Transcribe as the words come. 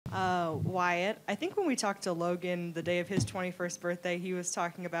Wyatt, I think when we talked to Logan the day of his 21st birthday, he was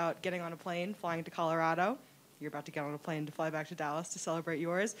talking about getting on a plane, flying to Colorado. You're about to get on a plane to fly back to Dallas to celebrate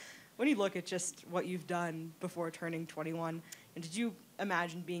yours. When you look at just what you've done before turning 21, and did you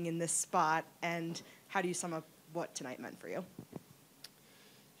imagine being in this spot, and how do you sum up what tonight meant for you?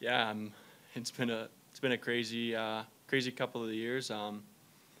 Yeah, it's been a crazy couple of years.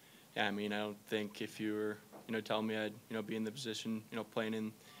 Yeah, I mean, I don't think if you were telling me I'd be in the position playing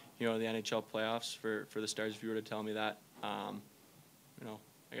in the NHL playoffs for the Stars, if you were to tell me that, I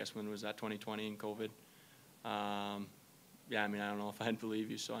guess when was that, 2020 and COVID. Yeah, I mean, I don't know if I'd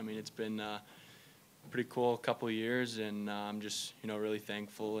believe you. So I mean, it's been a pretty cool couple of years, and I'm just really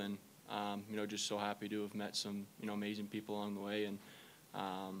thankful and just so happy to have met some amazing people along the way, and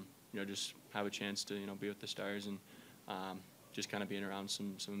just have a chance to be with the Stars and just kind of being around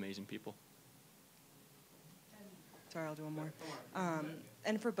some amazing people. Sorry, I'll do one more.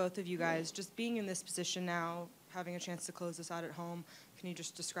 And for both of you guys, just being in this position now, having a chance to close this out at home, can you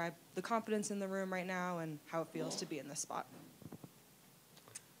just describe the confidence in the room right now and how it feels to be in this spot?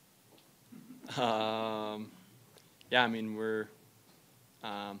 Yeah, I mean, we're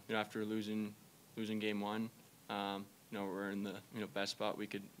after losing game one, we're in the best spot we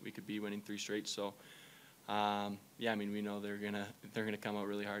could be, winning 3 straight. So yeah, I mean, we know they're gonna come out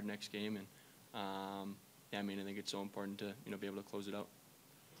really hard next game, and yeah, I mean, I think it's so important to be able to close it out.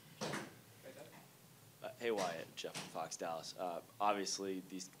 Hey Wyatt, Jeff from Fox Dallas. Obviously,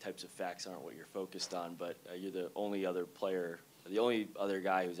 these types of facts aren't what you're focused on, but you're the only other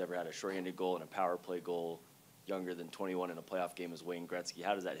guy who's ever had a shorthanded goal and a power play goal younger than 21 in a playoff game is Wayne Gretzky.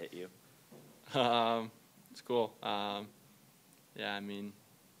 How does that hit you? It's cool. Yeah, I mean,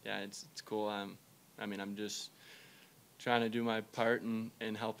 yeah, it's cool. I mean, I'm just trying to do my part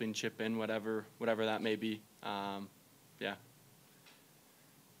in helping chip in whatever that may be. Yeah.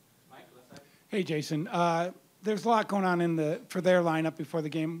 Hey, Jason. There's a lot going on for their lineup before the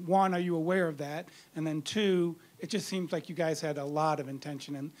game. One, are you aware of that? And then two, it just seems like you guys had a lot of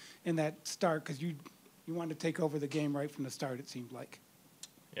intention in that start because you wanted to take over the game right from the start, it seemed like.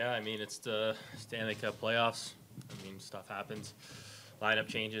 Yeah, I mean, it's the Stanley Cup playoffs. I mean, stuff happens. Lineup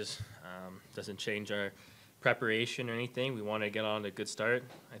changes. Doesn't change our preparation or anything. We wanted to get on to a good start.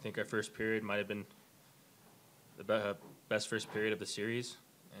 I think our first period might have been the best first period of the series.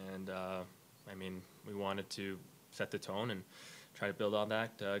 And, I mean, we wanted to set the tone and try to build on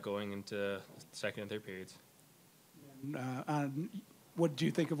that going into the second and third periods. What do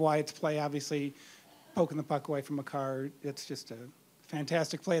you think of Wyatt's play? Obviously, poking the puck away from a car, it's just a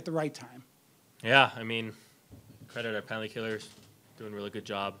fantastic play at the right time. Yeah, I mean, credit our penalty killers, doing a really good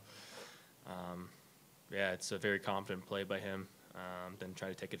job. Yeah, it's a very confident play by him. Then try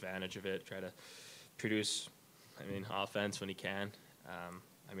to take advantage of it, try to produce, I mean, offense when he can.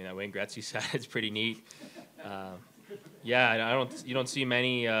 I mean, that Wayne Gretzky side is pretty neat. Yeah, you don't see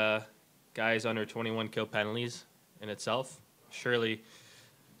many guys under 21 kill penalties in itself. Surely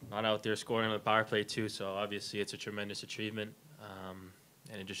not out there scoring on the power play too. So obviously it's a tremendous achievement,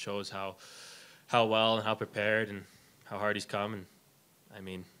 and it just shows how well and how prepared and how hard he's come. And I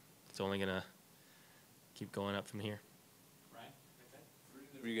mean, it's only gonna keep going up from here. Right.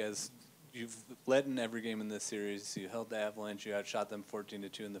 You guys, you've led in every game in this series. You held the Avalanche. You outshot them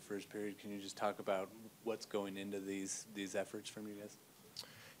 14-2 in the first period. Can you just talk about what's going into these efforts from you guys?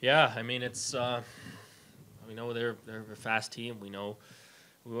 Yeah, I mean, it's we know they're a fast team. We know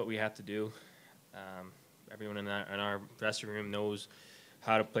what we have to do. Everyone in our dressing room knows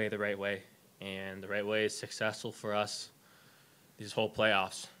how to play the right way, and the right way is successful for us these whole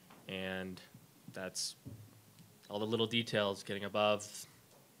playoffs. And that's all the little details: getting above,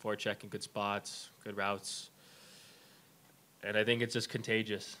 forechecking good spots, good routes, and I think it's just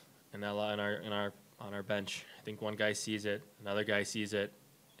contagious. And on our bench, I think one guy sees it, another guy sees it,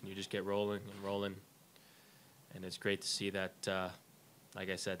 and you just get rolling and rolling. And it's great to see that, like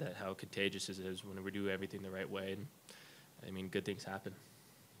I said, that how contagious it is when we do everything the right way. And I mean, good things happen.